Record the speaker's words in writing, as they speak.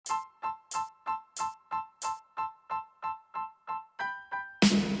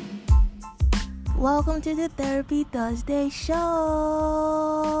Welcome to the Therapy Thursday show.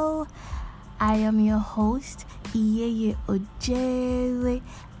 I am your host, Iyeye Ojere.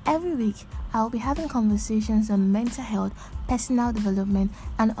 Every week, I'll be having conversations on mental health, personal development,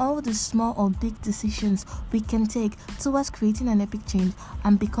 and all the small or big decisions we can take towards creating an epic change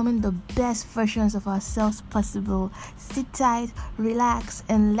and becoming the best versions of ourselves possible. Sit tight, relax,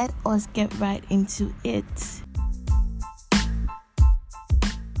 and let us get right into it.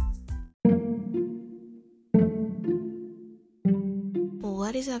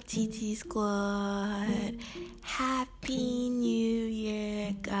 What is up, TT Squad? Happy New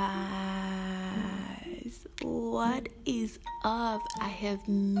Year, guys. What is up? I have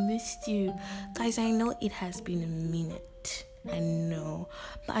missed you. Guys, I know it has been a minute. I know.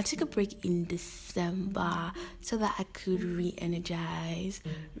 But I took a break in December so that I could re-energize,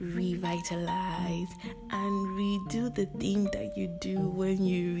 revitalize, and redo the thing that you do when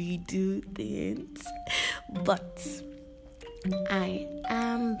you redo things. But I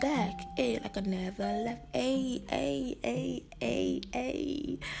am back, like I never left,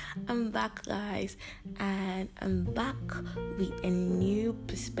 I'm back, guys, and I'm back with a new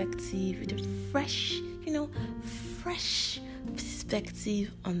perspective, with a fresh perspective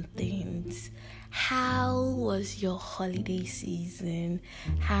on things. How was your holiday season?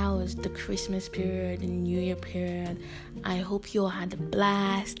 How was the Christmas period and New Year period? I hope you all had a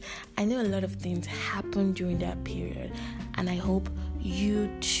blast. I know a lot of things happened during that period, and I hope you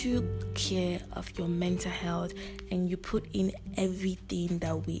took care of your mental health and you put in everything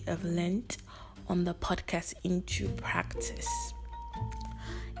that we have learned on the podcast into practice.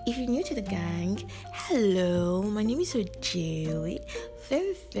 If you're new to the gang, hello, my name is Ojere.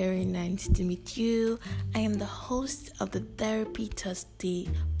 Very, very nice to meet you. I am the host of the Therapy Thursday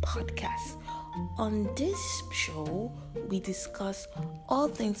podcast. On this show, we discuss all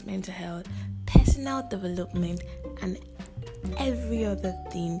things mental health, personal development, and every other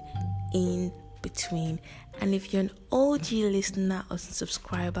thing in between. And if you're an OG listener or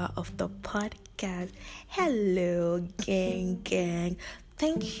subscriber of the podcast, hello, gang.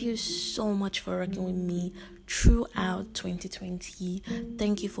 Thank you so much for working with me throughout 2020.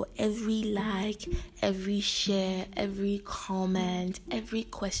 Thank you for every like, every share, every comment, every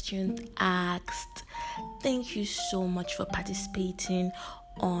question asked. Thank you so much for participating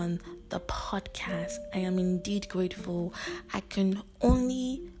on the podcast. I am indeed grateful. I can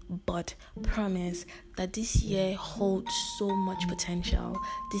only but promise that this year holds so much potential.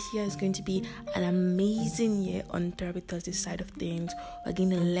 This year is going to be an amazing year on Therapy Thursday side of things. We're going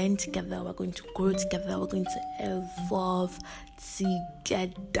to learn together, we're going to grow together, we're going to evolve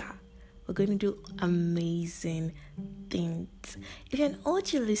together. We're going to do amazing things. If you're an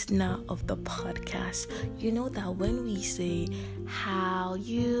OG listener of the podcast, you know that when we say, how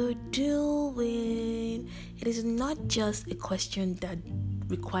you doing? It is not just a question that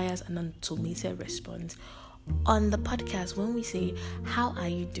requires an automated response. On the podcast, when we say, how are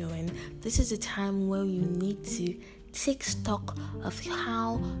you doing? This is a time where you need to take stock of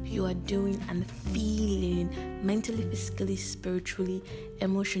how you are doing and feeling mentally, physically, spiritually,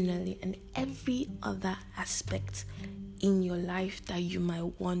 emotionally, and every other aspect in your life that you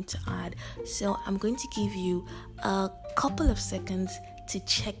might want to add. So I'm going to give you a couple of seconds to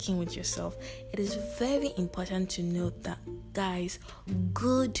check in with yourself. It is very important to note that, guys,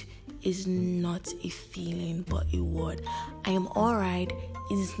 good is not a feeling but a word. I am alright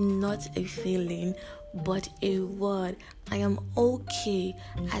is not a feeling but a word. I am okay.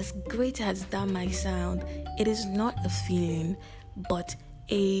 As great as that might sound, it is not a feeling but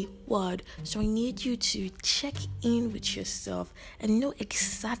a word. So I need you to check in with yourself and know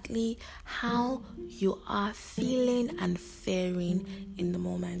exactly how you are feeling and faring in the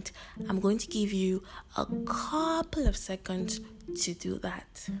moment. I'm going to give you a couple of seconds to do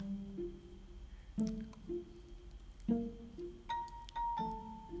that.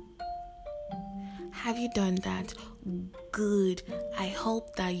 Have you done that? Good. I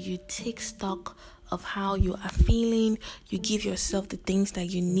hope that you take stock of how you are feeling. You give yourself the things that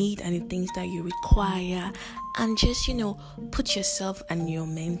you need and the things that you require, and just, put yourself and your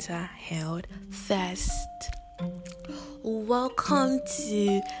mental health first. Welcome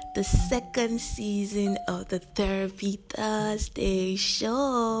to the second season of the Therapy Thursday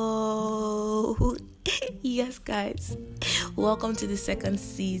show. Yes, guys. Welcome to the second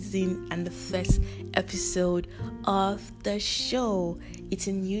season and the first episode of the show. It's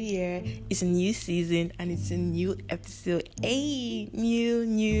a new year, it's a new season, and it's a new episode. Hey, new.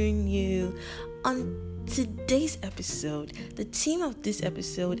 On today's episode, the theme of this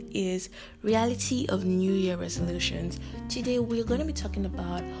episode is reality of New Year resolutions. Today, we're going to be talking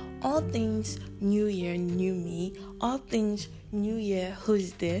about all things New Year, new me, all things New Year,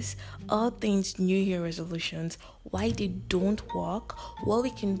 who's this, all things New Year resolutions, why they don't work, what we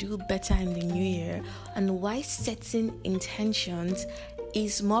can do better in the new year, and why setting intentions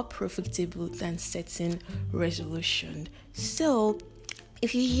is more profitable than setting resolution. So,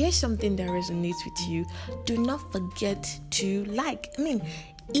 if you hear something that resonates with you, do not forget to like.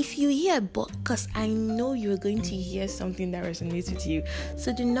 If you hear, because I know you're going to hear something that resonates with you,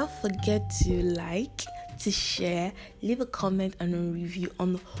 so do not forget to like, to share, leave a comment and a review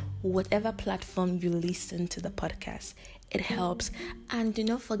on whatever platform you listen to the podcast. It helps. And do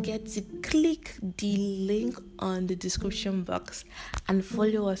not forget to click the link on the description box and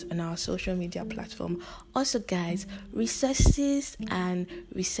follow us on our social media platform. Also, guys, resources and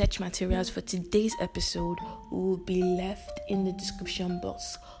research materials for today's episode will be left in the description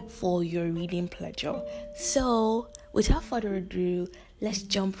box for your reading pleasure. So, without further ado, let's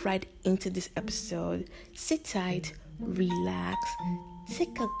jump right into this episode. Sit tight, relax,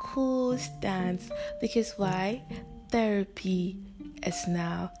 take a cool stance, because why? Therapy is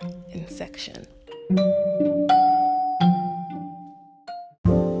now in section.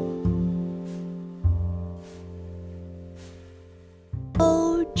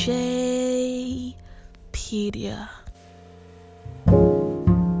 OJpedia.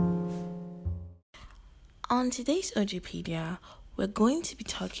 On today's OJpedia, we're going to be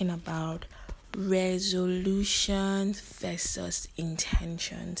talking about resolutions versus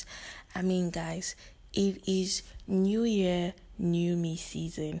intentions. Guys, it is New Year, New Me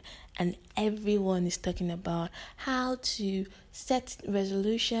season, and everyone is talking about how to set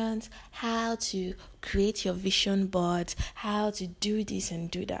resolutions, how to create your vision boards, how to do this and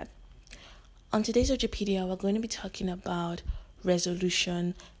do that. On today's Wikipedia, we're going to be talking about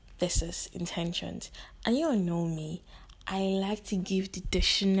resolution versus intentions. And you all know me, I like to give the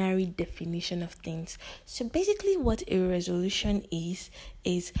dictionary definition of things. So basically what a resolution is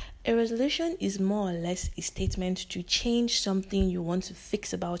a resolution is more or less a statement to change something you want to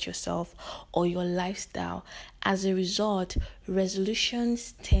fix about yourself or your lifestyle. As a result,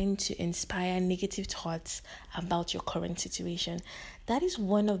 resolutions tend to inspire negative thoughts about your current situation. That is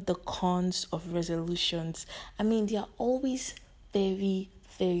one of the cons of resolutions. They are always very,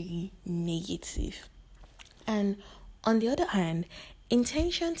 very negative. And on the other hand,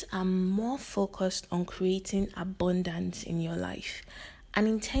 intentions are more focused on creating abundance in your life. An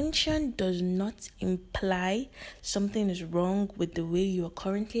intention does not imply something is wrong with the way you are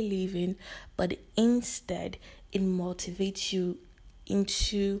currently living, but instead it motivates you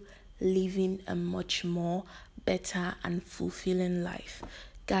into living a much more better and fulfilling life.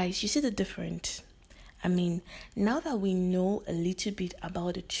 Guys, you see the difference? Now that we know a little bit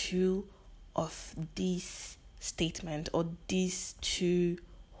about the two of these statement or these two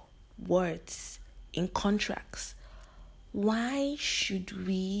words in contracts, why should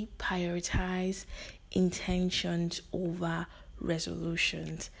we prioritize intentions over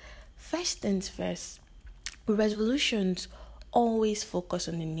resolutions? First things first, resolutions always focus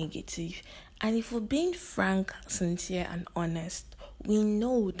on the negative. And if we're being frank, sincere, and honest, we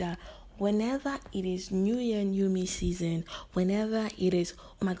know that whenever it is New Year, New Me season, whenever it is,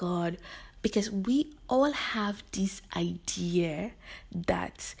 oh my God, because we all have this idea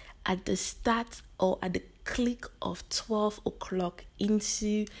that at the start or at the click of 12 o'clock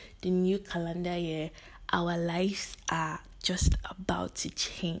into the new calendar year, our lives are just about to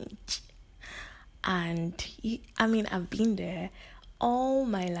change. And I've been there all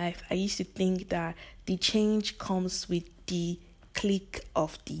my life. I used to think that the change comes with the click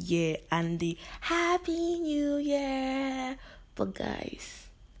of the year and the Happy New Year. But guys,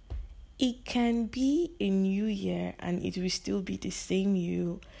 it can be a new year and it will still be the same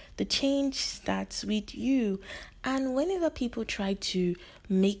you. The change starts with you. And whenever people try to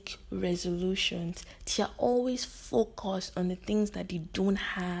make resolutions, they are always focused on the things that they don't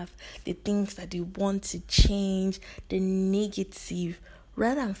have, the things that they want to change, the negative,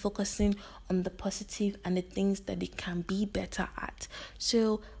 rather than focusing on the positive and the things that they can be better at.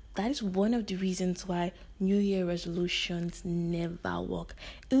 So that is one of the reasons why New Year resolutions never work.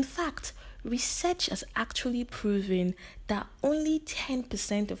 In fact, research has actually proven that only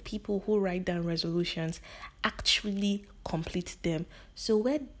 10% of people who write down resolutions actually complete them. So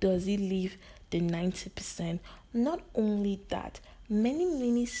where does it leave the 90%? Not only that,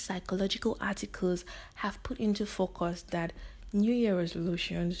 many psychological articles have put into focus that New Year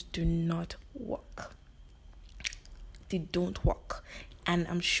resolutions do not work. They don't work. And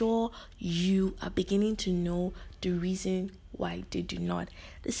I'm sure you are beginning to know the reason why they do not.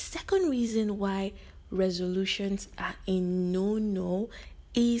 The second reason why resolutions are a no-no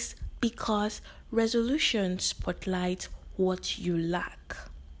is because resolutions spotlight what you lack.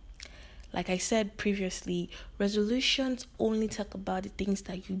 Like I said previously, resolutions only talk about the things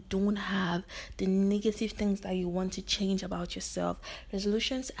that you don't have, the negative things that you want to change about yourself.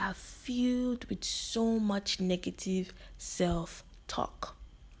 Resolutions are filled with so much negative self-talk.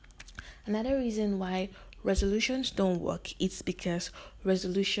 Another reason why resolutions don't work is because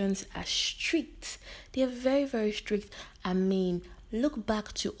resolutions are strict. They are very, very strict. I mean, look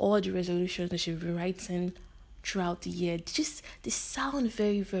back to all the resolutions that you've been writing throughout the year. They sound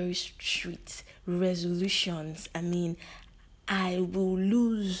very, very strict resolutions. I mean, I will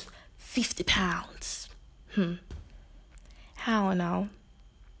lose 50 pounds. How now?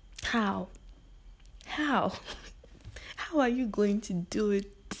 How how are you going to do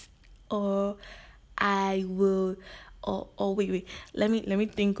it? Or I will wait, let me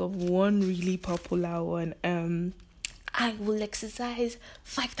think of one really popular one. I will exercise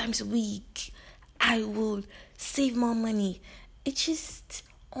 5 times a week. I will save more money. It just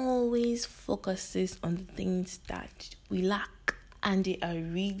always focuses on the things that we lack, and they are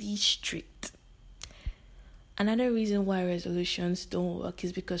really strict. Another reason why resolutions don't work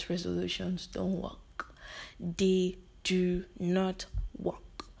is because resolutions don't work. They do not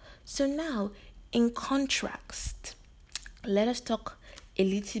work. So now, in contrast, let us talk a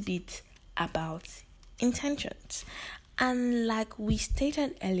little bit about intentions. And like we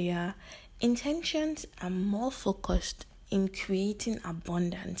stated earlier, intentions are more focused in creating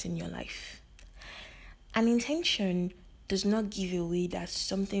abundance in your life. An intention does not give away that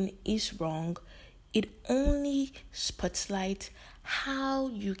something is wrong. It only spotlights how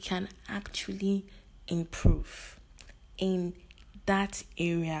you can actually improve in that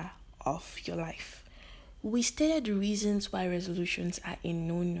area of your life. We stated the reasons why resolutions are a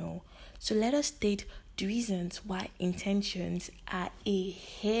no-no. So let us state the reasons why intentions are a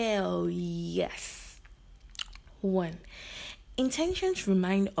hell yes. 1. Intentions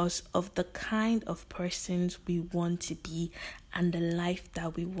remind us of the kind of persons we want to be and the life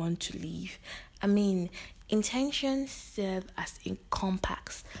that we want to live. I mean, intentions serve as a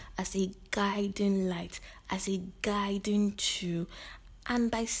compass, as a guiding light, as a guiding tool.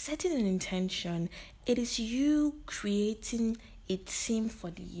 And by setting an intention, it is you creating a theme for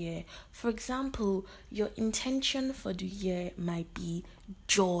the year. For example, your intention for the year might be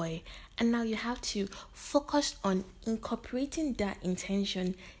joy. And now you have to focus on incorporating that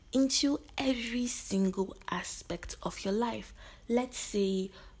intention into every single aspect of your life. Let's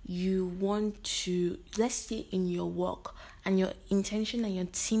say in your work, and your intention and your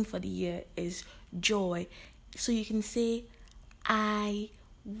theme for the year is joy. So you can say, I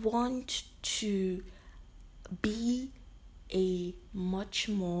want to be a much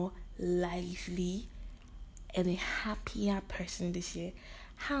more lively and a happier person this year.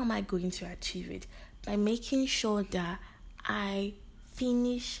 How am I going to achieve it? By making sure that I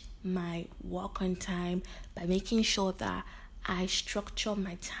finish my work on time, by making sure that I structure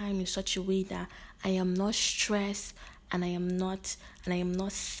my time in such a way that I am not stressed and I am not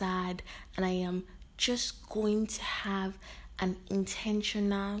sad, and I am just going to have an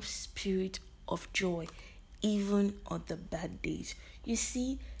intentional spirit of joy even on the bad days. You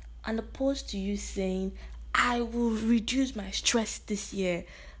see, and opposed to you saying, I will reduce my stress this year,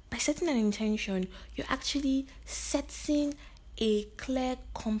 by setting an intention, you're actually setting a clear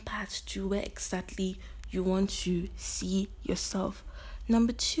compass to where exactly you want to see yourself.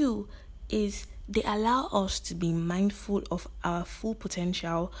 Number 2 is they allow us to be mindful of our full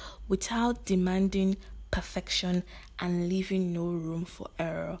potential without demanding perfection and leaving no room for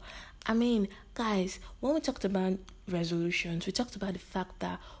error. I mean, guys, when we talked about resolutions, we talked about the fact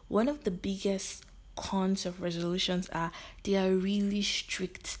that one of the biggest cons of resolutions are they are really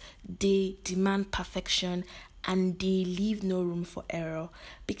strict, they demand perfection, and they leave no room for error.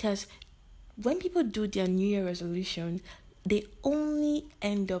 Because when people do their New Year resolution, they only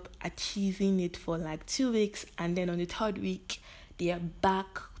end up achieving it for like 2 weeks, and then on the 3rd week, they are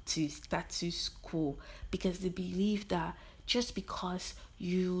back to status quo, because they believe that just because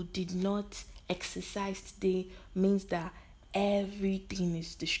you did not exercise today means that everything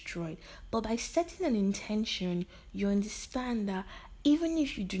is destroyed. But by setting an intention, you understand that even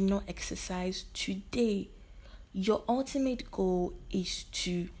if you do not exercise today, your ultimate goal is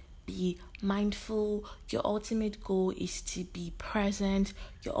to be mindful. Your ultimate goal is to be present.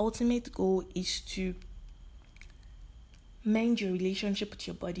 Your ultimate goal is to mend your relationship with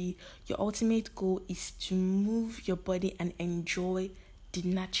your body. Your ultimate goal is to move your body and enjoy the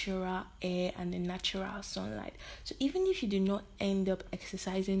natural air and the natural sunlight. So even if you do not end up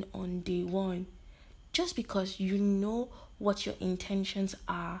exercising on day one, just because you know what your intentions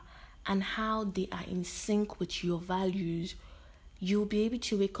are and how they are in sync with your values, you'll be able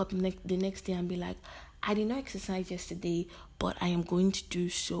to wake up the next day and be like, I did not exercise yesterday, but I am going to do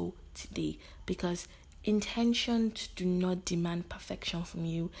so today. Because intentions do not demand perfection from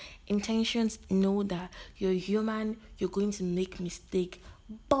you. Intentions know that you're human, you're going to make mistake,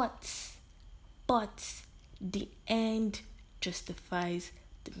 but the end justifies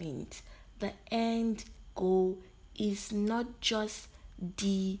the means. The end goal is not just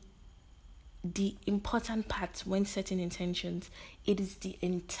the important part when setting intentions. It is the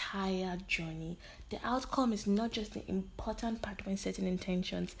entire journey. The outcome is not just the important part when setting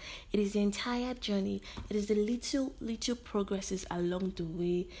intentions. It is the entire journey. It is the little progresses along the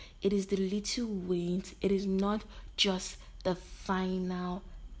way. It is the little wins. It is not just the final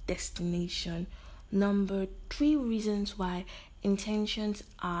destination. Number 3 reasons why intentions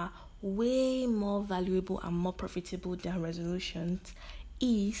are way more valuable and more profitable than resolutions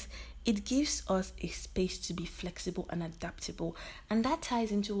is it gives us a space to be flexible and adaptable. And that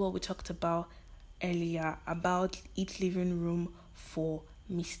ties into what we talked about earlier about it leaving room for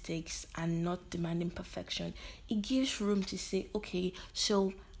mistakes and not demanding perfection. It gives room to say, okay,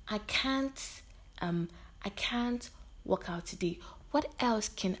 so I can't work out today. What else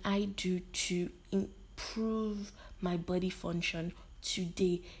can I do to improve my body function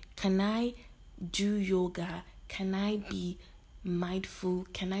today? Can I do yoga? Can I be mindful?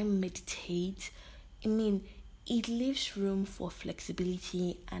 Can I meditate? I mean, it leaves room for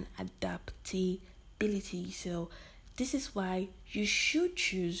flexibility and adaptability. So this is why you should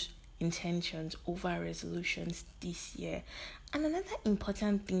choose intentions over resolutions this year. And another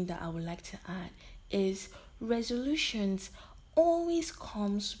important thing that I would like to add is resolutions always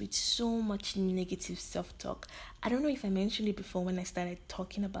comes with so much negative self-talk. I don't know if I mentioned it before when I started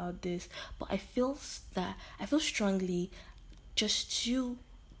talking about this, but I feel strongly, just to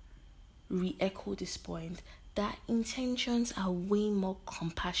re-echo this point, that intentions are way more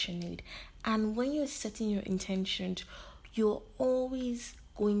compassionate. And when you're setting your intentions, you're always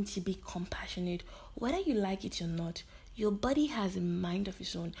going to be compassionate, whether you like it or not. Your body has a mind of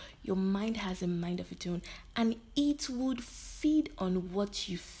its own. Your mind has a mind of its own. And it would feed on what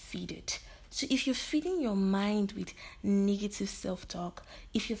you feed it. So if you're feeding your mind with negative self-talk,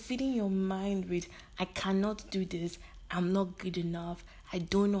 if you're feeding your mind with, I cannot do this, I'm not good enough, I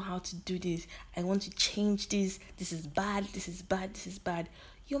don't know how to do this, I want to change this, this is bad, this is bad, this is bad.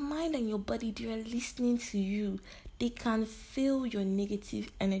 Your mind and your body, they are listening to you. They can feel your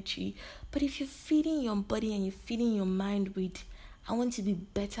negative energy. But if you're feeding your body and you're feeding your mind with, I want to be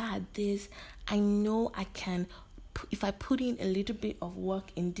better at this, I know I can, if I put in a little bit of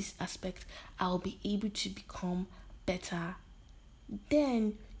work in this aspect, I'll be able to become better,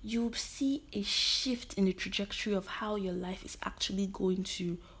 then you'll see a shift in the trajectory of how your life is actually going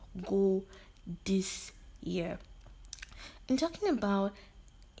to go this year. In talking about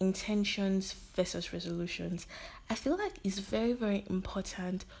intentions versus resolutions, I feel like it's very, very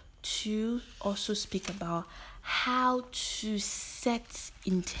important to also speak about how to set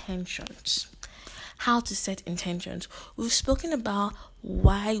intentions. We've spoken about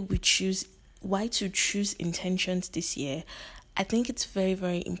why to choose intentions this year. I think it's very,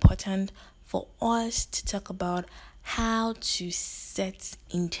 very important for us to talk about how to set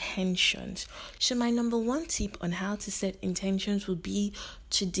intentions. So my number 1 tip on how to set intentions would be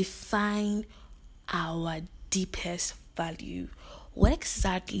to define our deepest value. What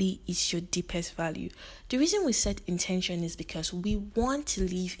exactly is your deepest value? The reason we set intention is because we want to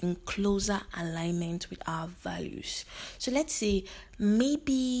live in closer alignment with our values. So let's say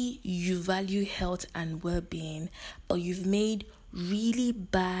maybe you value health and well-being, but you've made really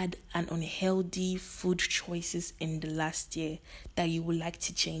bad and unhealthy food choices in the last year that you would like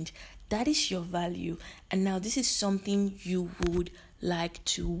to change. That is your value. And now this is something you would like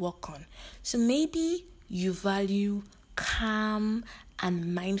to work on. So maybe you value calm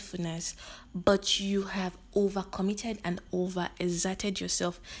and mindfulness, but you have overcommitted and overexerted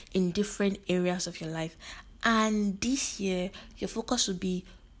yourself in different areas of your life. And this year, your focus will be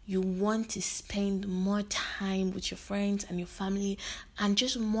you want to spend more time with your friends and your family and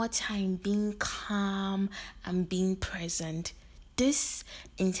just more time being calm and being present. This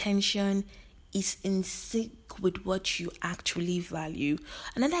intention is in sync with what you actually value.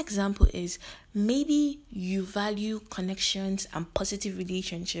 Another example is maybe you value connections and positive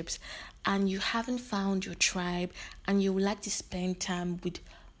relationships and you haven't found your tribe and you would like to spend time with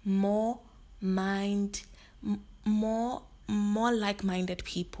more more like-minded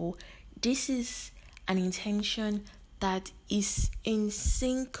people. This is an intention that is in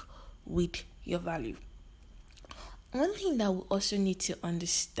sync with your value. One thing that we also need to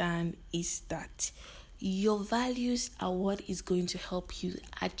understand is that your values are what is going to help you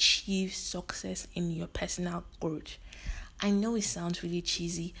achieve success in your personal growth. I know it sounds really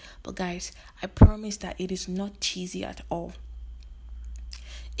cheesy, but guys, I promise that it is not cheesy at all.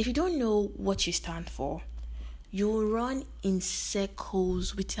 If you don't know what you stand for, you'll run in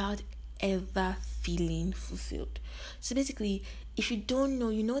circles without ever feeling fulfilled. So basically, if you don't know,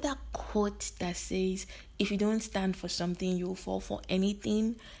 you know that quote that says, if you don't stand for something, you'll fall for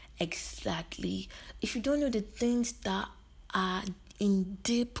anything. Exactly. If you don't know the things that are in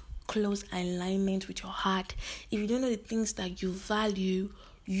deep, close alignment with your heart, if you don't know the things that you value,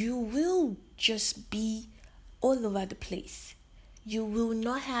 you will just be all over the place. You will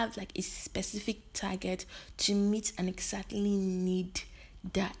not have like a specific target to meet an exactly need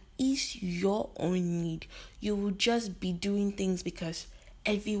that is your own need. You will just be doing things because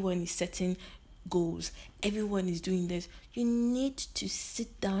everyone is setting goals. Everyone is doing this. You need to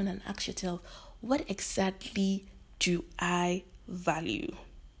sit down and ask yourself, what exactly do I value?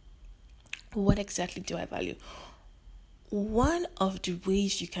 What exactly do I value? One of the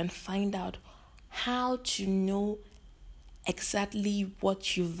ways you can find out how to know exactly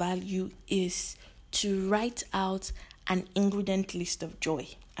what you value is to write out an ingredient list of joy.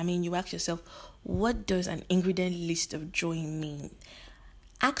 I mean, you ask yourself, what does an ingredient list of joy mean?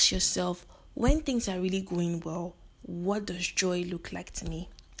 Ask yourself, when things are really going well, what does joy look like to me?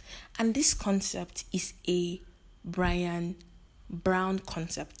 And this concept is a Brian Brown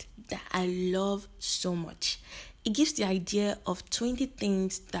concept that I love so much. It gives the idea of 20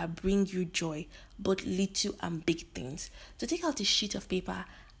 things that bring you joy, both little and big things. So take out a sheet of paper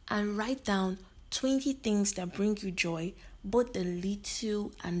and write down 20 things that bring you joy, both the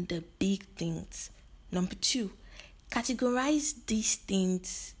little and the big things. Number 2, categorize these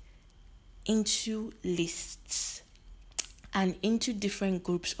things into lists and into different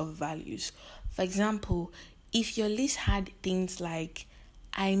groups of values. For example, if your list had things like,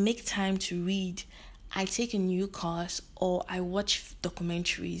 I make time to read, I take a new course, or I watch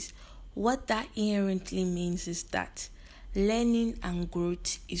documentaries, what that inherently means is that learning and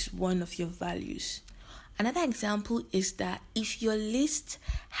growth is one of your values. Another example is that if your list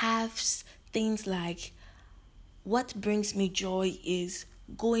has things like, what brings me joy is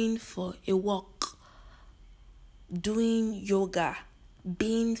going for a walk, doing yoga,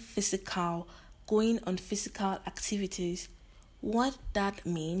 being physical, going on physical activities, what that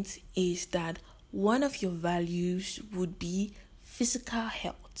means is that one of your values would be physical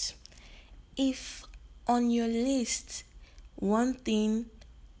health. If on your list, one thing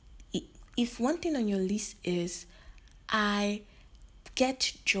on your list is, I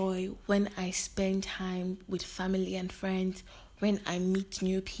get joy when I spend time with family and friends, when I meet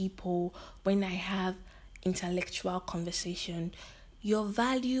new people, when I have intellectual conversation, your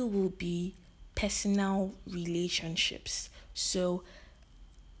value will be personal relationships. So,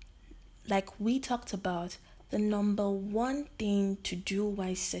 like we talked about, the number one thing to do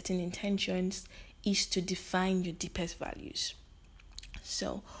while setting intentions is to define your deepest values.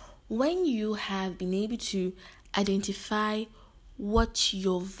 So, when you have been able to identify what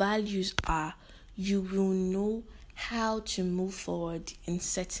your values are, you will know how to move forward in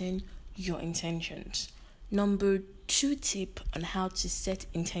setting your intentions. Number 2 tip on how to set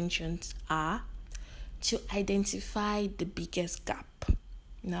intentions are to identify the biggest gap.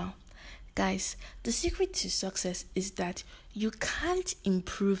 Now, guys, the secret to success is that you can't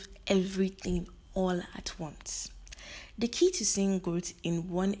improve everything all at once. The key to seeing growth in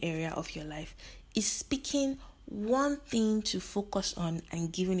one area of your life is picking one thing to focus on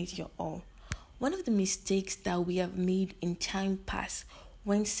and giving it your all. One of the mistakes that we have made in time past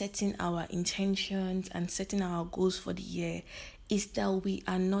when setting our intentions and setting our goals for the year is that we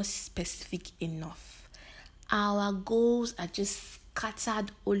are not specific enough. Our goals are just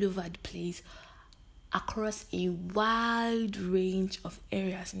scattered all over the place across a wide range of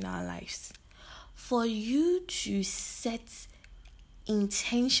areas in our lives. For you to set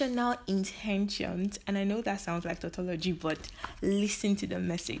intentional intentions, and I know that sounds like tautology, but listen to the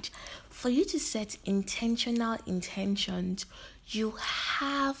message. For you to set intentional intentions, you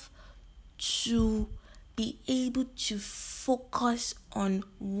have to be able to focus on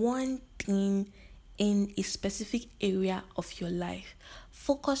one thing in a specific area of your life.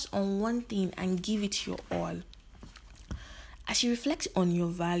 Focus on one thing and give it your all. As you reflect on your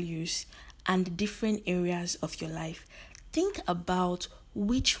values and different areas of your life, think about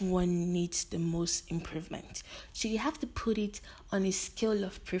which one needs the most improvement. So you have to put it on a scale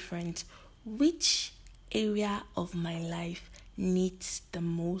of preference. Which area of my life needs the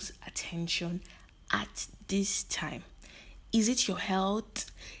most attention at this time? Is it your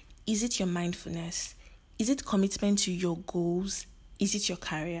health? Is it your mindfulness? Is it commitment to your goals? Is it your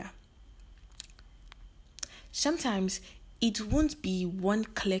career? Sometimes it won't be one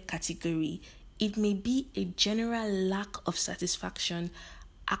clear category. It may be a general lack of satisfaction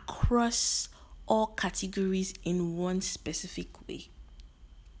across all categories in one specific way.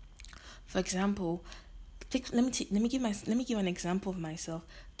 For example, let me give an example of myself.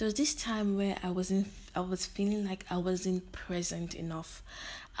 There was this time where I was feeling like I wasn't present enough.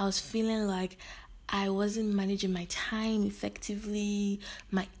 I was feeling like I wasn't managing my time effectively.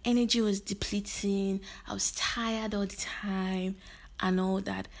 My energy was depleting. I was tired all the time and all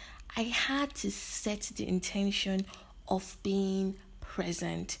that. I had to set the intention of being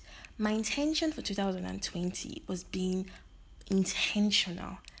present. My intention for 2020 was being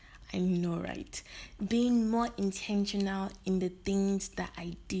intentional. I know, right? Being more intentional in the things that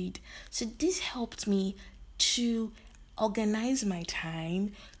I did. So this helped me to organize my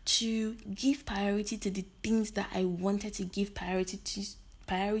time, to give priority to the things that I wanted to give priority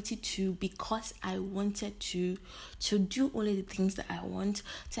to because I wanted to do only the things that I want,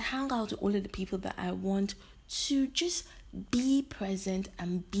 to hang out with only the people that I want, to just be present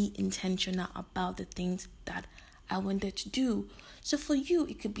and be intentional about the things that I wanted to do. So for you,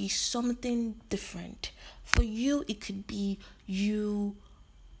 it could be something different. For you, it could be you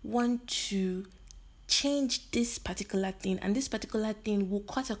want to change this particular thing, and this particular thing will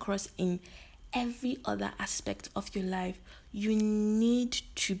cut across in every other aspect of your life. You need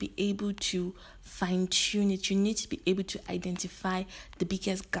to be able to fine-tune it. You need to be able to identify the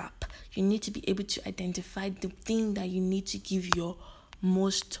biggest gap. You need to be able to identify the thing that you need to give your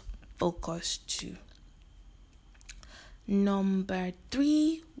most focus to. Number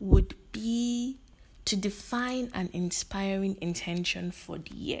 3 would be to define an inspiring intention for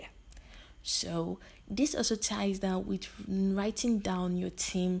the year. So this also ties down with writing down your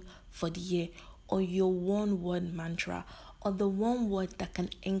theme for the year, or your one-word mantra, or the one word that can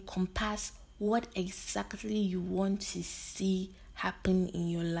encompass what exactly you want to see happen in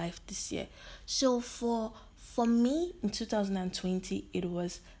your life this year. So for me in 2020, it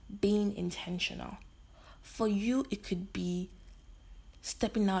was being intentional. For you, it could be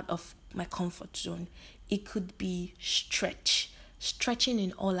stepping out of my comfort zone. It could be stretching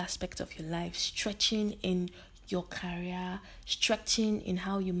in all aspects of your life, stretching in your career, stretching in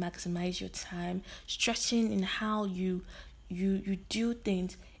how you maximize your time, stretching in how you do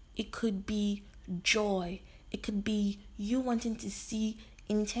things. It could be joy. It could be you wanting to see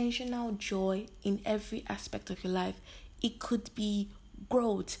intentional joy in every aspect of your life. It could be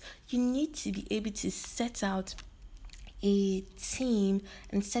growth. You need to be able to set out a theme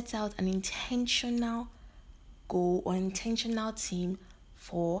and set out an intentional goal or intentional theme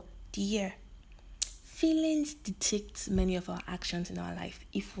for the year. Feelings dictate many of our actions in our life,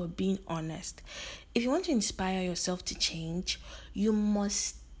 if we're being honest. If you want to inspire yourself to change, you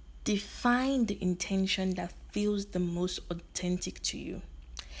must define the intention that feels the most authentic to you.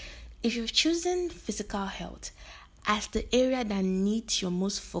 If you've chosen physical health as the area that needs your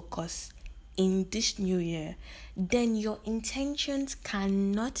most focus in this new year, then your intentions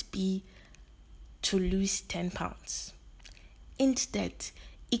cannot be to lose 10 pounds. Instead,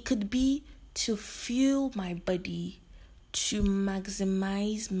 it could be to fuel my body, to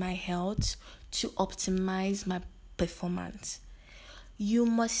maximize my health, to optimize my performance. You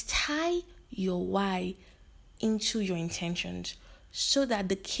must tie your why into your intentions so that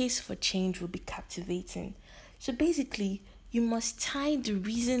the case for change will be captivating. So basically, you must tie the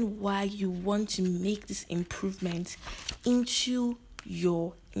reason why you want to make this improvement into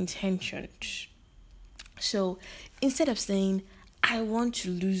your intentions. So instead of saying, I want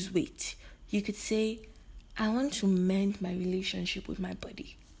to lose weight, you could say, I want to mend my relationship with my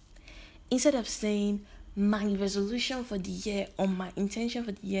body. Instead of saying, my resolution for the year or my intention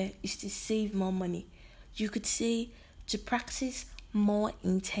for the year is to save more money, you could say, to practice more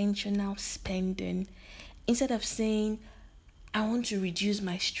intentional spending. Instead of saying, I want to reduce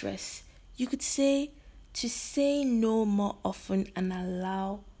my stress, you could say, to say no more often and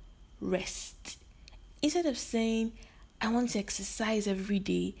allow rest. Instead of saying, I want to exercise every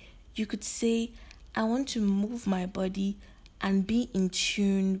day, you could say, I want to move my body and be in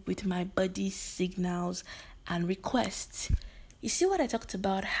tune with my body's signals and requests. You see what I talked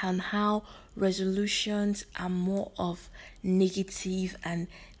about, and how resolutions are more of negative and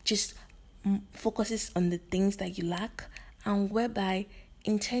just focuses on the things that you lack, and whereby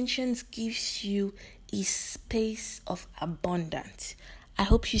intentions gives you a space of abundance. I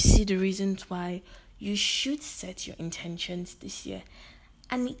hope you see the reasons why you should set your intentions this year.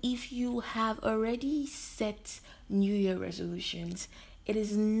 And if you have already set New Year resolutions, it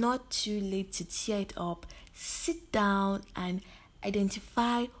is not too late to tear it up. Sit down and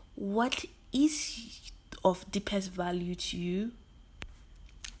identify what is of deepest value to you.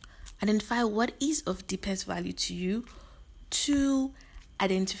 Identify what is of deepest value to you. 2,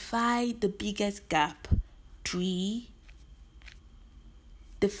 identify the biggest gap. 3,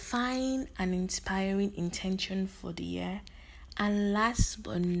 define an inspiring intention for the year. And last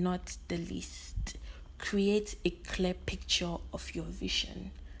but not the least, create a clear picture of your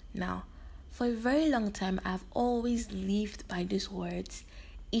vision. Now, for a very long time, I've always lived by these words.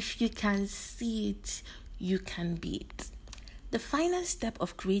 If you can see it, you can be it. The final step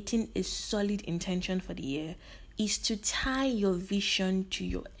of creating a solid intention for the year is to tie your vision to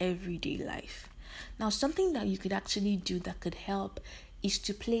your everyday life. Now, something that you could actually do that could help is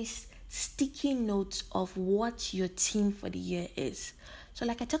to place sticky notes of what your theme for the year is. So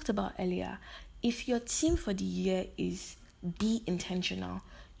like I talked about earlier, if your theme for the year is be intentional,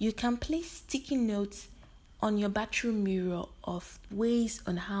 you can place sticky notes on your bathroom mirror of ways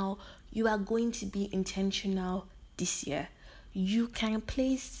on how you are going to be intentional this year. You can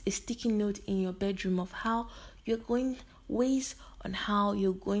place a sticky note in your bedroom of how ways on how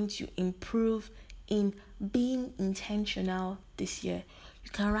you're going to improve in being intentional this year. You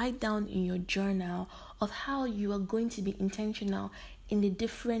can write down in your journal of how you are going to be intentional in the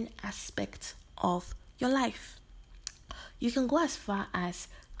different aspects of your life. You can go as far as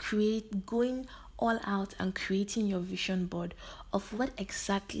going all out and creating your vision board of what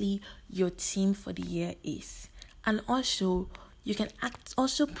exactly your theme for the year is. And also, you can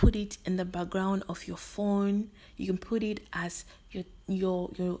also put it in the background of your phone. You can put it as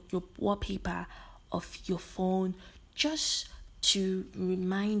your wallpaper of your phone, just to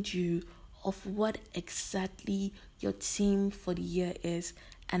remind you of what exactly your theme for the year is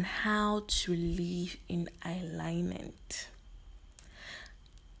and how to live in alignment.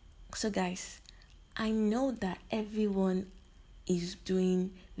 So guys, I know that everyone is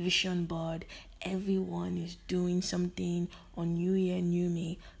doing vision board, everyone is doing something on New Year, New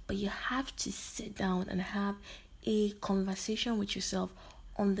Me, but you have to sit down and have a conversation with yourself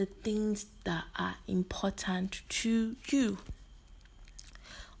on the things that are important to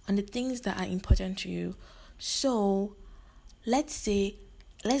you. So let's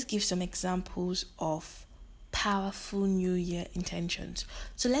give some examples of powerful New Year intentions.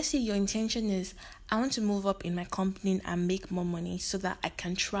 So let's say your intention is, I want to move up in my company and make more money so that I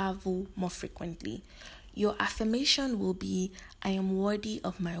can travel more frequently. Your affirmation will be, I am worthy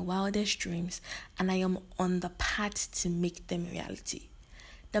of my wildest dreams and I am on the path to make them reality.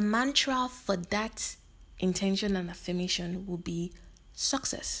 The mantra for that intention and affirmation will be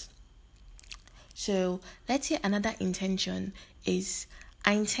success. So let's say another intention is,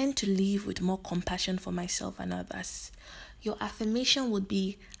 I intend to live with more compassion for myself and others. Your affirmation would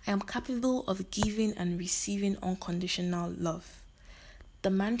be, I am capable of giving and receiving unconditional love. The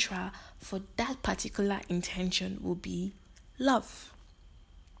mantra for that particular intention will be love.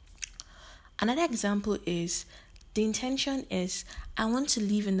 Another example is, the intention is, I want to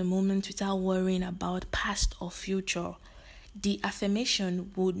live in the moment without worrying about past or future. The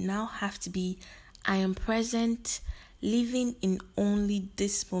affirmation would now have to be, I am present, living in only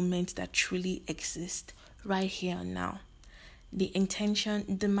this moment that truly exists, right here and now.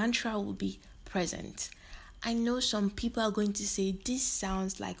 The mantra will be present. I know some people are going to say, this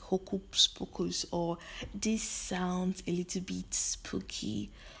sounds like hocus pocus, or this sounds a little bit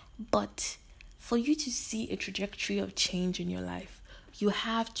spooky, but for you to see a trajectory of change in your life, you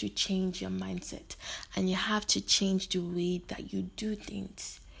have to change your mindset and you have to change the way that you do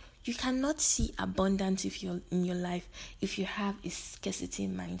things. You cannot see abundance in your life if you have a scarcity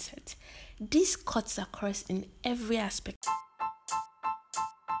mindset. This cuts across in every aspect.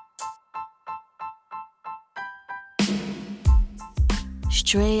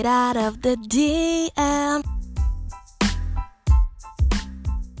 Straight out of the DM.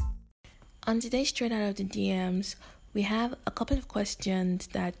 On today's Straight Out of the DMs, we have a couple of questions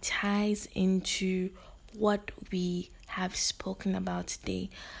that ties into what we have spoken about today.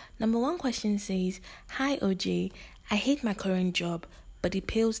 Number 1 question says, Hi OJ, I hate my current job, but it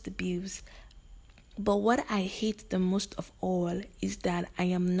pays the bills. But what I hate the most of all is that I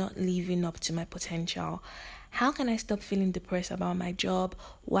am not living up to my potential. How can I stop feeling depressed about my job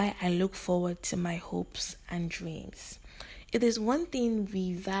while I look forward to my hopes and dreams? It is one thing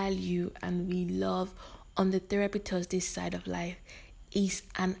we value and we love on the Therapy Thursday side of life is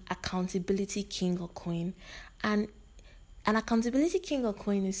an accountability king or queen. And an accountability king or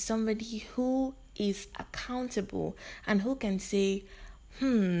queen is somebody who is accountable and who can say,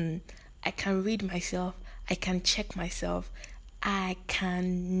 I can read myself, I can check myself, I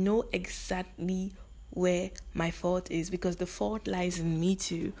can know exactly where my fault is, because the fault lies in me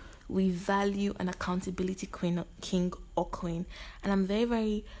too. We value an accountability king or queen. And I'm very,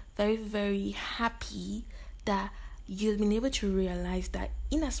 very, very, very happy that you've been able to realize that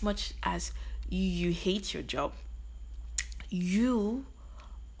in as much as you hate your job, you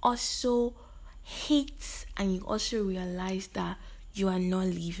also hate and you also realize that you are not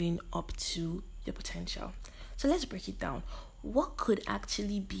living up to your potential. So let's break it down. What could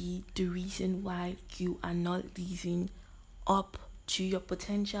actually be the reason why you are not living up to your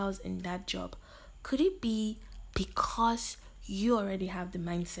potentials in that job? Could it be because you already have the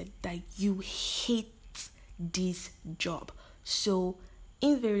mindset that you hate this job? So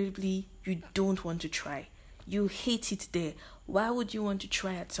invariably, you don't want to try. You hate it there. Why would you want to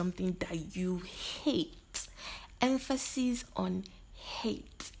try at something that you hate? Emphasis on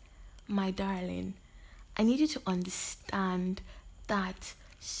hate. My darling, I need you to understand that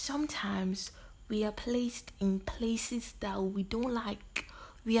sometimes we are placed in places that we don't like.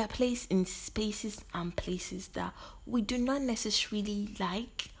 We are placed in spaces and places that we do not necessarily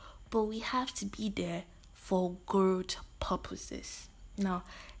like, but we have to be there for good purposes. Now,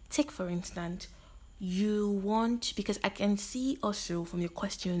 take for instance, you want, because I can see also from your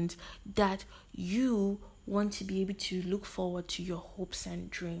questions that you want to be able to look forward to your hopes and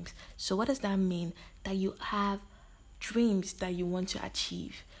dreams. So what does that mean? That you have dreams that you want to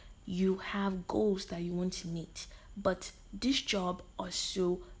achieve. You have goals that you want to meet. But this job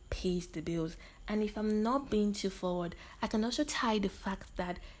also pays the bills. And if I'm not being too forward, I can also tie the fact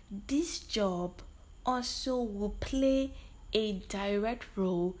that this job also will play a direct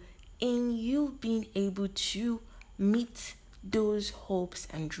role in you being able to meet those hopes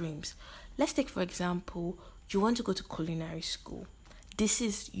and dreams. Let's take, for example, you want to go to culinary school. This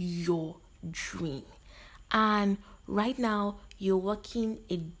is your dream. And right now, you're working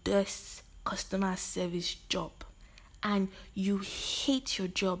a desk customer service job. And you hate your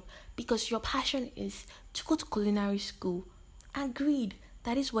job because your passion is to go to culinary school. Agreed.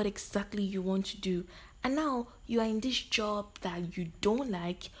 That is what exactly you want to do. And now you are in this job that you don't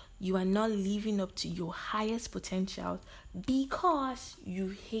like. You are not living up to your highest potential because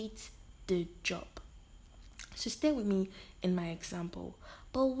you hate the job. So stay with me in my example.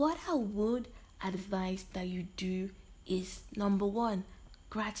 But what I would advise that you do is, number one,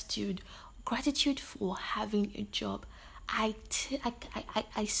 gratitude. Gratitude for having a job. I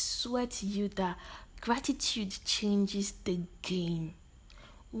swear to you that gratitude changes the game.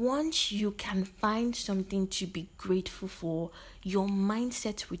 Once you can find something to be grateful for, your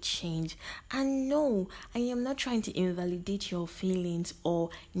mindset will change. And no, I am not trying to invalidate your feelings or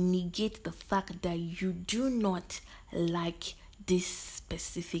negate the fact that you do not like this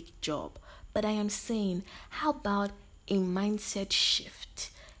specific job. But I am saying, how about a mindset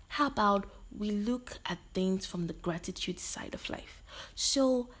shift? How about we look at things from the gratitude side of life?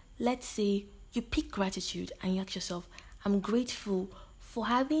 So let's say you pick gratitude and you ask yourself, I'm grateful for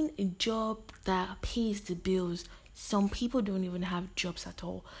having a job that pays the bills. Some people don't even have jobs at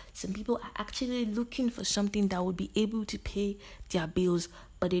all. Some people are actually looking for something that would be able to pay their bills,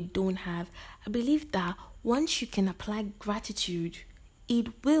 but they don't have. I believe that once you can apply gratitude,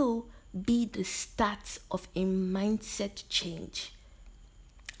 it will be the start of a mindset change.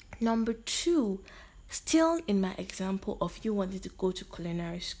 Number two, still in my example of you wanting to go to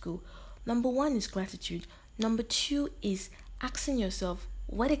culinary school, number one is gratitude. Number two is asking yourself,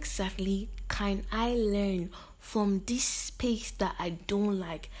 what exactly can I learn from this space that I don't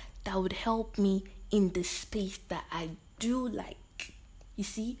like that would help me in the space that I do like? You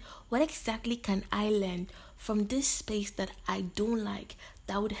see, what exactly can I learn from this space that I don't like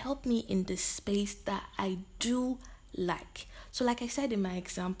that would help me in the space that I do like? So like I said in my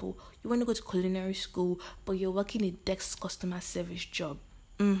example, you want to go to culinary school, but you're working a desk customer service job.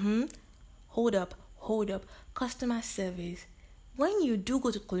 Hold up. Customer service. When you do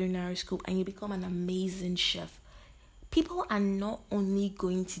go to culinary school and you become an amazing chef, people are not only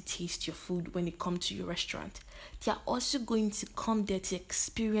going to taste your food when they come to your restaurant, they are also going to come there to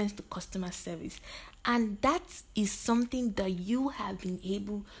experience the customer service. And that is something that you have been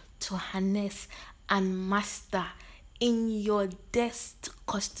able to harness and master in your desk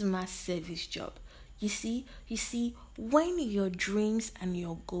customer service job. You see, when your dreams and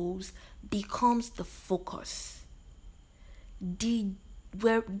your goals becomes the focus, the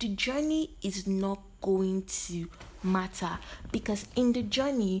journey is not going to matter, because in the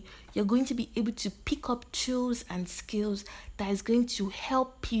journey you're going to be able to pick up tools and skills that is going to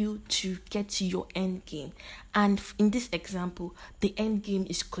help you to get to your end game. And in this example, the end game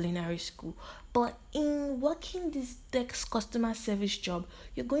is culinary school. But in working this next customer service job,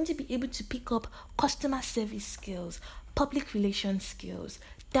 you're going to be able to pick up customer service skills, public relations skills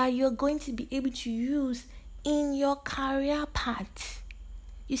that you're going to be able to use in your career path.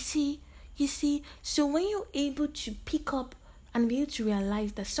 You see, so when you're able to pick up and be able to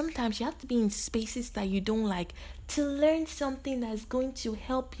realize that sometimes you have to be in spaces that you don't like to learn something that's going to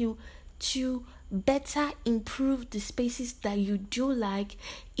help you to better improve the spaces that you do like,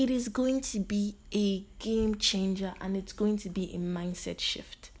 it is going to be a game changer and it's going to be a mindset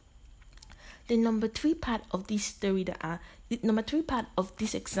shift. The number three part of this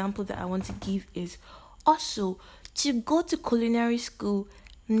example that I want to give is also to go to culinary school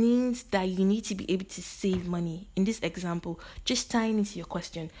means that you need to be able to save money. In this example, just tying into your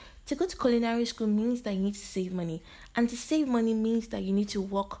question, to go to culinary school means that you need to save money, and to save money means that you need to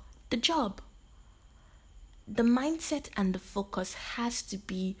work the job. The mindset and the focus has to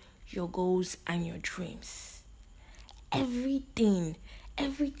be your goals and your dreams. Everything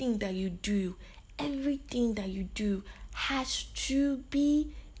that you do has to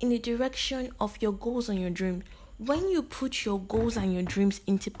be in the direction of your goals and your dreams. When you put your goals and your dreams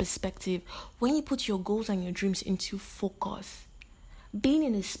into perspective, when you put your goals and your dreams into focus, being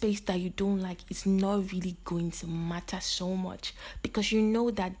in a space that you don't like is not really going to matter so much, because you know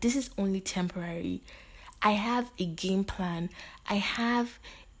that this is only temporary. I have a game plan. I have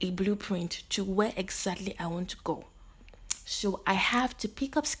a blueprint to where exactly I want to go. So I have to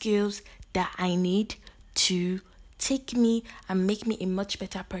pick up skills that I need to take me and make me a much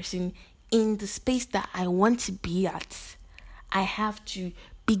better person in the space that I want to be at. I have to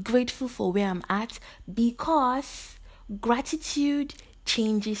be grateful for where I'm at, because gratitude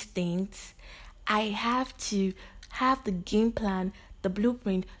changes things. I have to have the game plan, the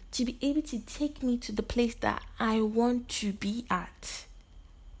blueprint, to be able to take me to the place that I want to be at.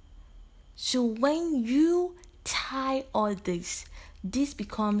 So when you tie all this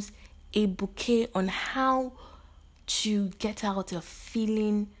becomes a bouquet on how to get out of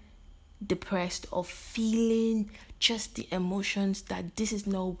feeling depressed or feeling just the emotions that this is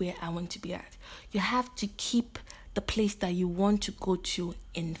not where I want to be at. You have to keep the place that you want to go to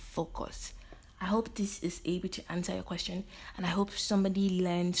in focus. I hope this is able to answer your question, and I hope somebody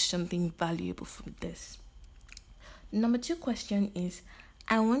learned something valuable from this. Number 2 question is,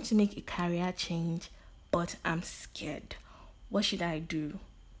 I want to make a career change, but I'm scared. What should I do?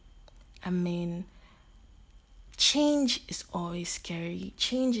 Change is always scary.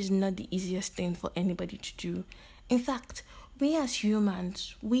 Change is not the easiest thing for anybody to do. In fact, we as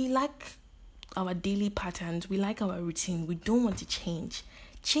humans, we like our daily patterns, we like our routine, we don't want to change.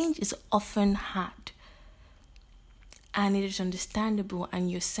 Change is often hard, and it is understandable,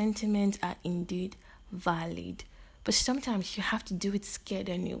 and your sentiments are indeed valid. But sometimes you have to do it scared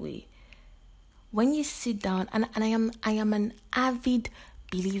anyway. When you sit down, and I am an avid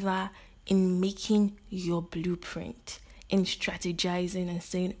believer in making your blueprint, in strategizing and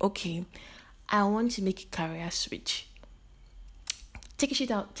saying, okay, I want to make a career switch. Take a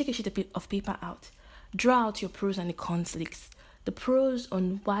sheet of paper out. Draw out your pros and the cons lists. The pros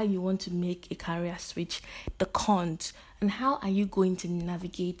on why you want to make a career switch, the cons, and how are you going to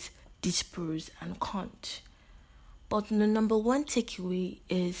navigate these pros and cons. But the number one takeaway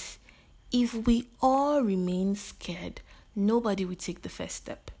is, if we all remain scared, nobody will take the first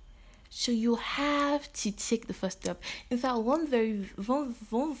step. So you have to take the first step. In fact, one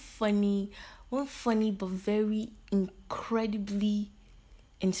funny but very incredibly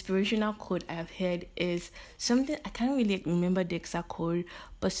inspirational quote I've heard is something, I can't really remember the exact quote,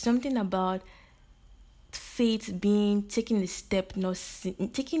 but something about faith being taking a step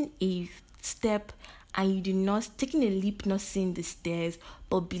and you do not taking a leap, not seeing the stairs,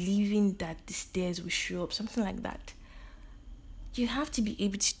 but believing that the stairs will show up, something like that. You have to be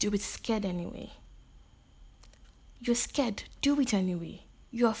able to do it scared anyway. You're scared, do it anyway.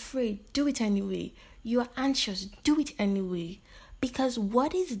 You're afraid, do it anyway. You're anxious, do it anyway. Because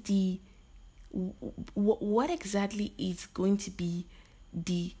what exactly is going to be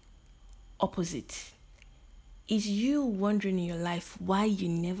the opposite? Is you wondering in your life why you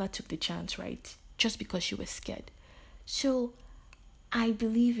never took the chance, right? Just because you were scared. So I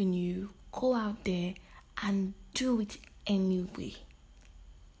believe in you. Go out there and do it anyway.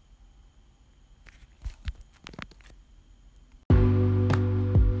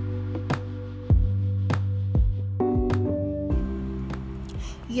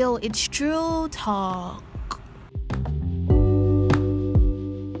 Yo, it's True Talk.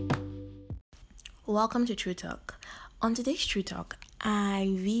 Welcome to True Talk. On today's True Talk,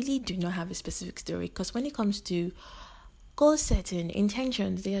 I really do not have a specific story because when it comes to goal setting,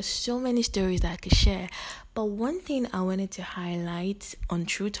 intentions, there are so many stories that I could share. But one thing I wanted to highlight on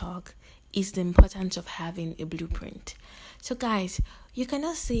True Talk is the importance of having a blueprint. So guys, you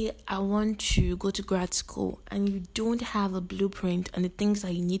cannot say I want to go to grad school and you don't have a blueprint and the things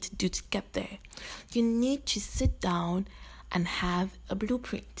that you need to do to get there. You need to sit down and have a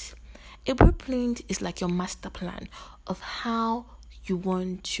blueprint. A blueprint is like your master plan of how you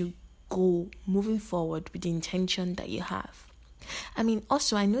want to go moving forward with the intention that you have.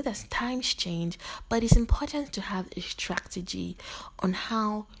 Also, I know that times change, but it's important to have a strategy on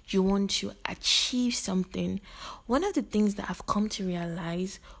how you want to achieve something. One of the things that I've come to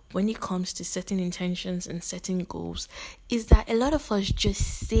realize when it comes to setting intentions and setting goals is that a lot of us just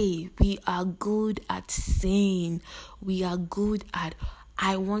say we are good at saying, we are good at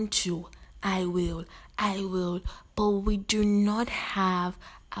I want to, I will, but we do not have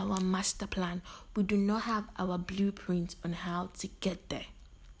our master plan. We do not have our blueprint on how to get there.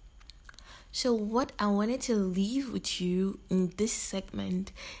 So what I wanted to leave with you in this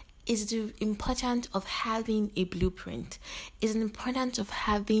segment is the importance of having a blueprint, is the importance of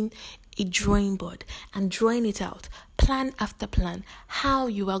having a drawing board and drawing it out, plan after plan, how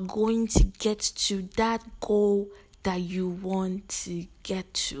you are going to get to that goal that you want to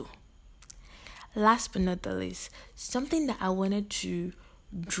get to. Last but not the least, something that I wanted to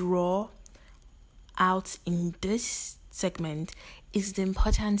draw out in this segment is the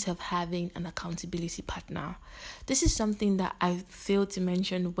importance of having an accountability partner. This is something that I failed to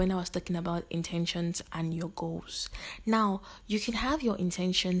mention when I was talking about intentions and your goals. Now, you can have your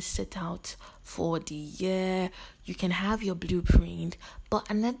intentions set out for the year, you can have your blueprint, but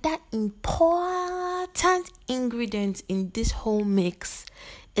another important ingredient in this whole mix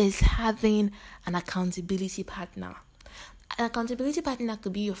is having an accountability partner. An accountability partner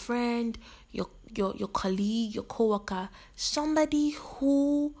could be your friend, your colleague, your coworker, somebody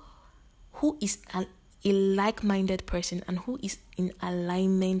who is a like-minded person and who is in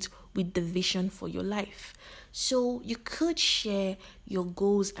alignment with the vision for your life. So you could share your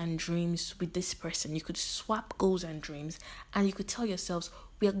goals and dreams with this person. You could swap goals and dreams, and you could tell yourselves,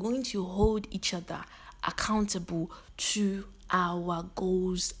 we are going to hold each other accountable to our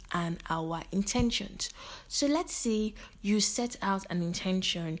goals and our intentions. So let's say you set out an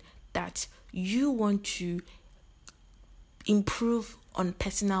intention that you want to improve on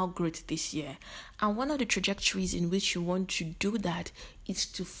personal growth this year, and one of the trajectories in which you want to do that is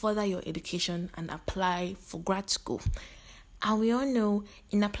to further your education and apply for grad school. And we all know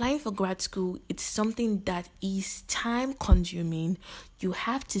in applying for grad school, it's something that is time consuming. You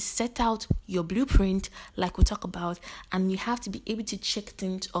have to set out your blueprint, like we talk about, and you have to be able to check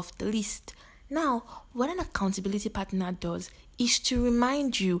things off the list. Now, what an accountability partner does is to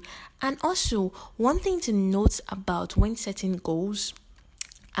remind you. And also, one thing to note about when setting goals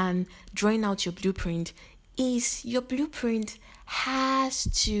and drawing out your blueprint is your blueprint has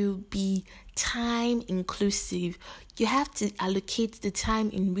to be time inclusive. You have to allocate the time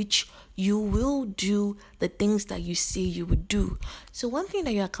in which you will do the things that you say you would do. So one thing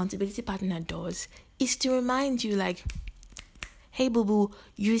that your accountability partner does is to remind you, like, hey boo boo,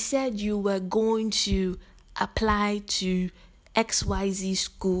 you said you were going to apply to XYZ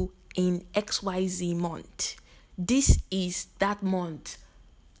school in XYZ month. This is that month.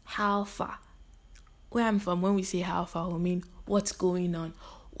 How far? Where I'm from, when we say how far, we mean what's going on,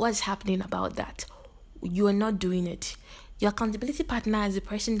 what's happening about that. You are not doing it. Your accountability partner is the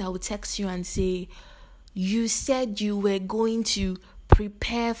person that will text you and say, you said you were going to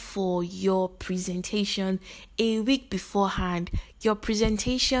prepare for your presentation a week beforehand. Your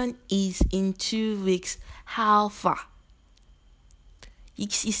presentation is in 2 weeks. How far? You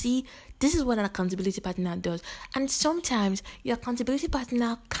see, this is what an accountability partner does. And sometimes your accountability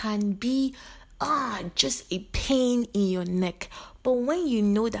partner can be just a pain in your neck. But when you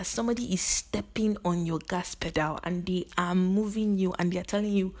know that somebody is stepping on your gas pedal and they are moving you and they are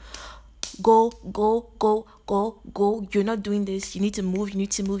telling you, go, you're not doing this, you need to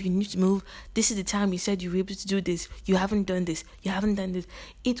move. This is the time you said you were able to do this. You haven't done this.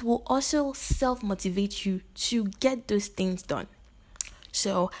 It will also self-motivate you to get those things done.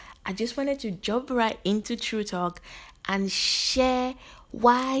 So I just wanted to jump right into True Talk and share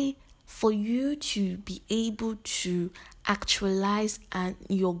why, for you to be able to actualize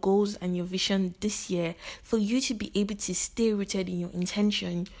your goals and your vision this year, for you to be able to stay rooted in your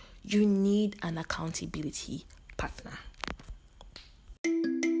intention, you need an accountability partner.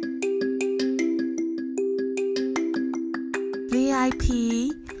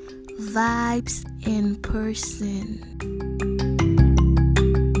 VIP Vibes in Person.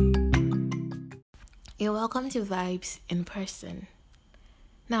 You're welcome to Vibes in Person.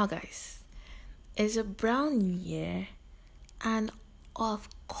 Now, guys, it's a brand new year, and of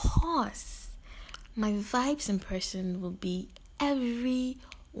course, my vibes in person will be every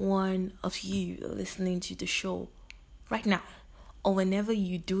one of you listening to the show right now, or whenever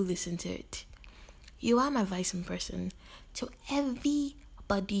you do listen to it. You are my vibes in person to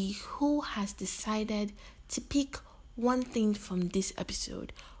everybody who has decided to pick one thing from this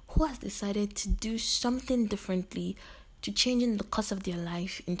episode, who has decided to do something differently to changing the course of their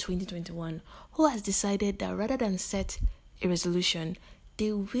life in 2021, who has decided that rather than set a resolution,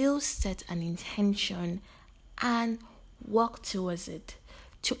 they will set an intention and work towards it.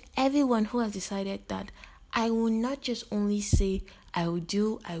 To everyone who has decided that I will not just only say I will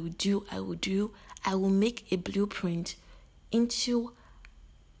do, I will make a blueprint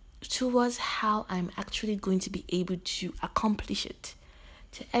towards how I'm actually going to be able to accomplish it.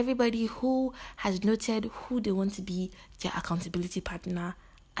 To everybody who has noted who they want to be their accountability partner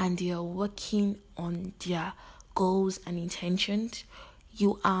and they are working on their goals and intentions,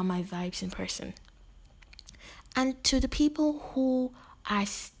 you are my vibes in person. And to the people who are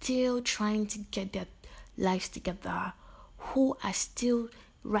still trying to get their lives together, who are still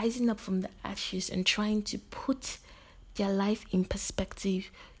rising up from the ashes and trying to put their life in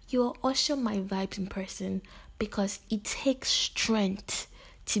perspective, you are also my vibes in person, because it takes strength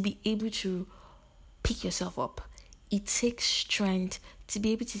to be able to pick yourself up. It takes strength to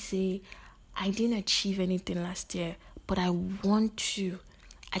be able to say, I didn't achieve anything last year, but I want to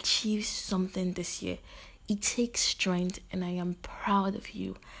achieve something this year. It takes strength, and I am proud of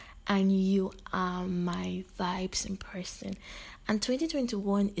you. And you are my vibes in person. And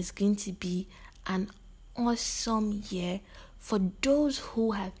 2021 is going to be an awesome year for those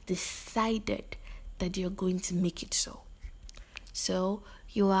who have decided that you're going to make it so. So,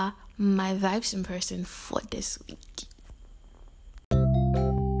 you are my vibes in person for this week.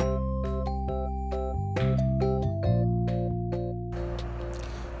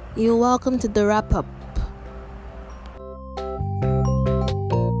 You're welcome to the wrap up.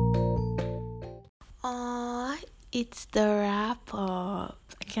 It's the wrap up.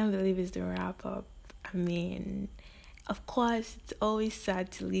 I can't believe it's the wrap up. I mean, of course, it's always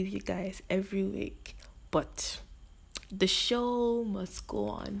sad to leave you guys every week, but the show must go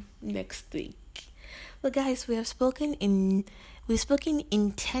on next week. Well, guys, we've spoken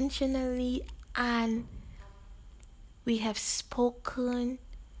intentionally, and we have spoken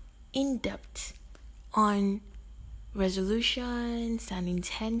in depth on resolutions and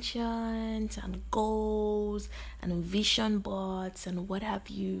intentions and goals and vision boards and what have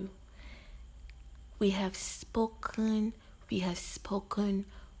you. We have spoken.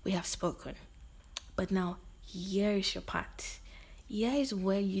 But now, here is your part. Here is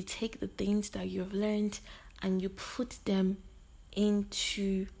where you take the things that you've learned and you put them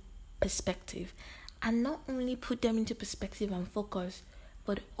into perspective. And not only put them into perspective and focus,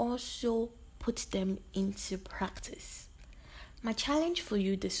 but also put them into practice. My challenge for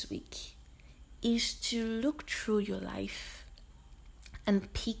you this week is to look through your life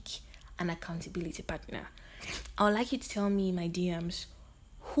and pick an accountability partner. I would like you to tell me in my DMs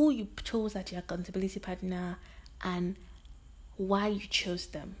who you chose as your accountability partner and why you chose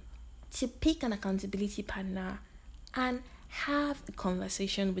them. To pick an accountability partner and have a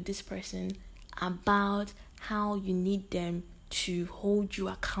conversation with this person about how you need them to hold you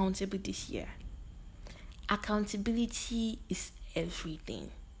accountable this year. Accountability is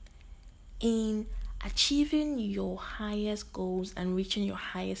everything. In achieving your highest goals and reaching your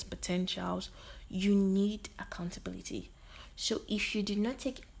highest potentials, you need accountability. So if you did not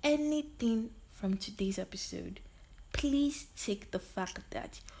take anything from today's episode, please take the fact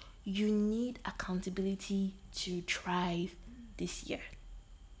that you need accountability to thrive this year.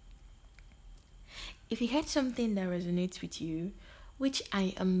 If you heard something that resonates with you, which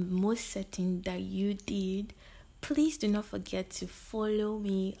I am most certain that you did, please do not forget to follow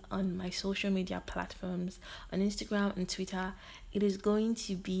me on my social media platforms on Instagram and Twitter. It is going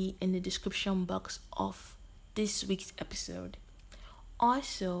to be in the description box of this week's episode.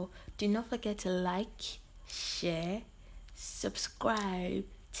 Also, do not forget to like, share, subscribe,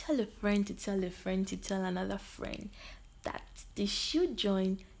 tell a friend to tell a friend to tell another friend that they should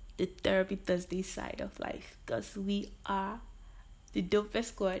join the Therapy Thursday side of life, because we are the dopest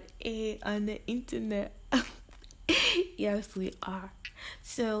squad on the internet. Yes, we are.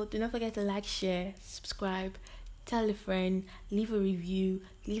 So do not forget to like, share, subscribe, tell a friend, leave a review,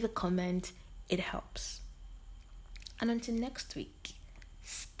 leave a comment. It helps. And until next week,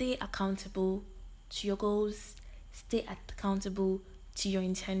 stay accountable to your goals, stay accountable to your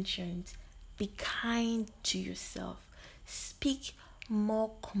intentions, be kind to yourself, speak more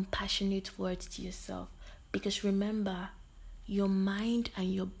compassionate words to yourself, because remember, your mind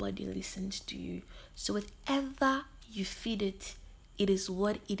and your body listens to you. So whatever you feed it, it is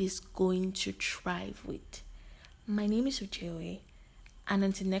what it is going to thrive with. My name is Uchewe, and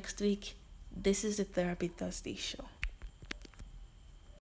until next week, this is the Therapy Thursday show.